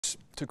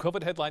To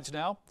COVID headlines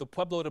now. The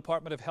Pueblo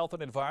Department of Health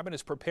and Environment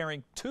is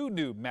preparing two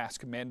new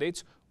mask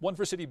mandates, one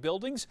for city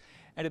buildings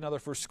and another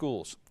for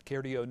schools.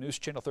 KRDO News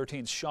Channel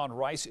 13's Sean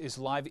Rice is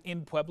live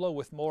in Pueblo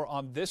with more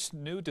on this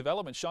new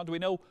development. Sean, do we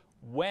know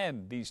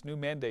when these new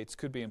mandates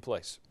could be in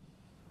place?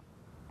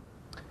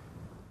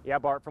 Yeah,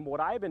 Bart, from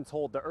what I've been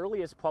told, the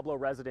earliest Pueblo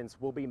residents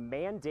will be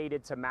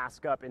mandated to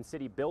mask up in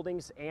city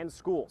buildings and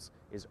schools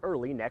is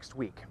early next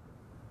week.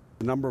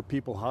 The number of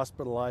people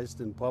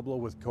hospitalized in Pueblo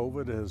with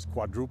COVID has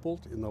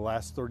quadrupled in the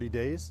last 30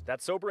 days. That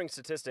sobering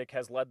statistic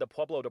has led the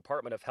Pueblo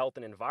Department of Health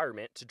and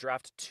Environment to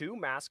draft two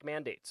mask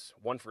mandates,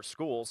 one for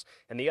schools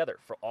and the other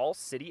for all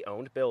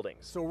city-owned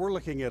buildings. So we're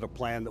looking at a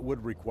plan that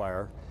would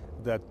require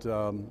that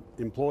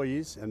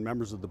employees and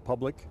members of the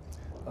public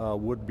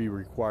would be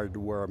required to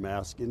wear a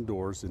mask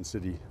indoors in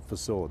city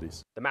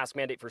facilities. The mask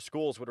mandate for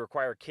schools would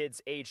require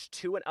kids aged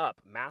 2 and up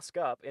mask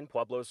up in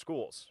Pueblo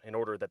schools, an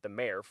order that the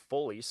mayor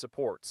fully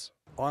supports.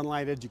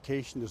 Online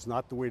education is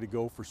not the way to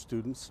go for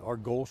students. Our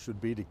goal should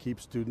be to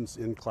keep students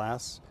in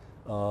class,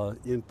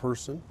 in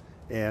person,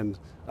 and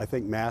I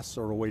think masks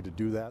are a way to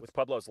do that. With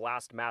Pueblo's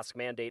last mask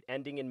mandate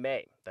ending in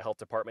May, the health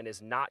department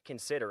is not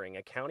considering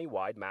a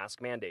county-wide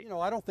mask mandate. You know,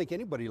 I don't think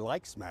anybody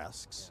likes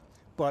masks.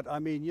 But I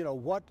mean, you know,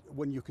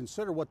 when you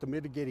consider what the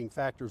mitigating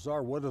factors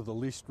are, what are the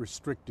least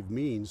restrictive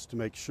means to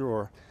make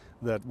sure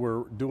that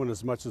we're doing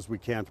as much as we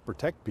can to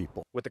protect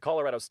people? With the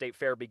Colorado State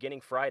Fair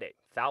beginning Friday,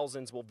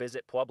 thousands will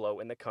visit Pueblo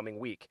in the coming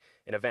week,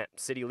 an event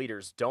city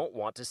leaders don't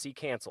want to see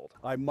canceled.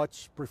 I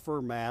much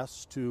prefer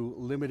masks to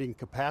limiting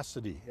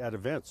capacity at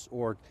events,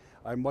 or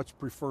I much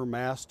prefer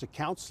masks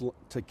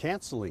to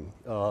canceling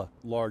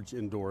large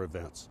indoor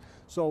events.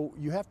 So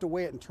you have to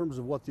weigh it in terms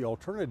of what the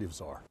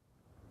alternatives are.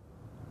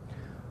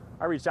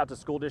 I reached out to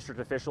school district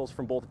officials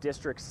from both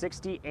District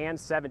 60 and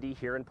 70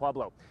 here in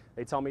Pueblo.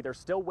 They tell me they're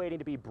still waiting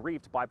to be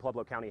briefed by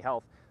Pueblo County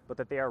Health, but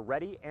that they are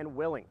ready and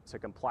willing to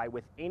comply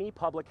with any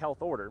public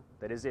health order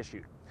that is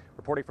issued.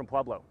 Reporting from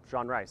Pueblo,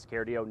 Sean Rice,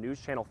 KRDO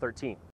News Channel 13.